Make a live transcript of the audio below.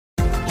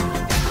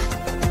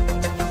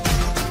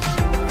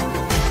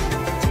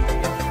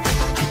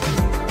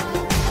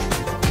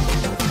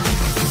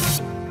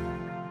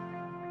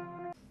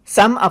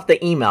Some of the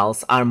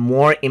emails are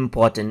more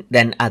important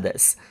than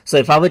others. So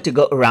if I were to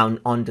go around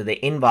onto the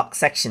inbox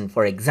section,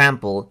 for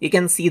example, you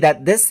can see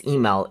that this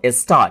email is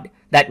starred.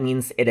 That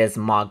means it is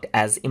marked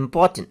as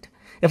important.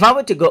 If I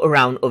were to go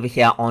around over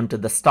here onto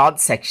the starred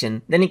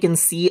section, then you can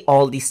see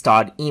all the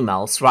starred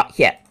emails right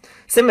here.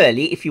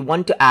 Similarly, if you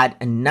want to add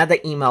another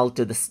email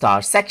to the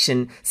star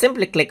section,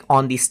 simply click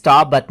on the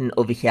star button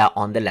over here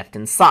on the left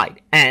hand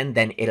side, and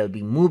then it'll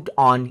be moved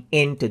on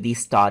into the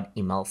starred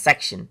email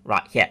section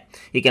right here.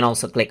 You can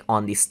also click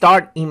on the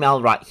starred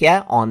email right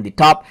here on the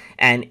top,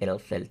 and it'll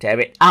filter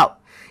it out.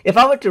 If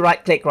I were to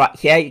right click right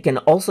here, you can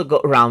also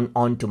go around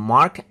onto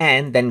mark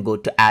and then go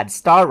to add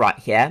star right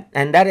here,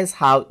 and that is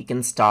how you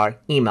can star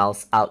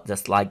emails out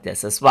just like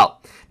this as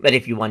well. But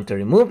if you want to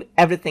remove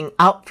everything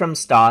out from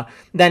star,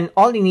 then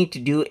all you need to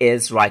do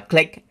is right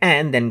click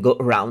and then go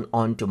around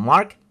onto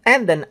mark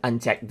and then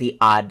uncheck the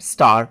add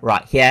star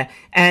right here,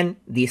 and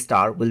the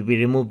star will be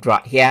removed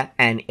right here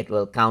and it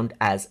will count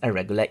as a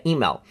regular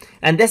email.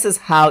 And this is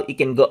how you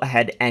can go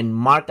ahead and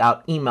mark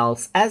out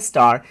emails as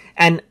star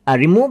and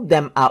remove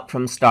them out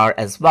from star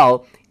as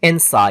well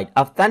inside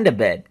of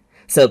Thunderbird.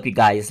 So hope you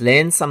guys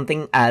learned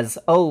something as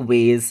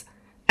always,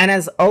 and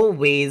as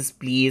always,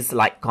 please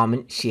like,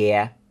 comment,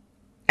 share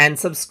and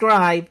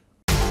subscribe.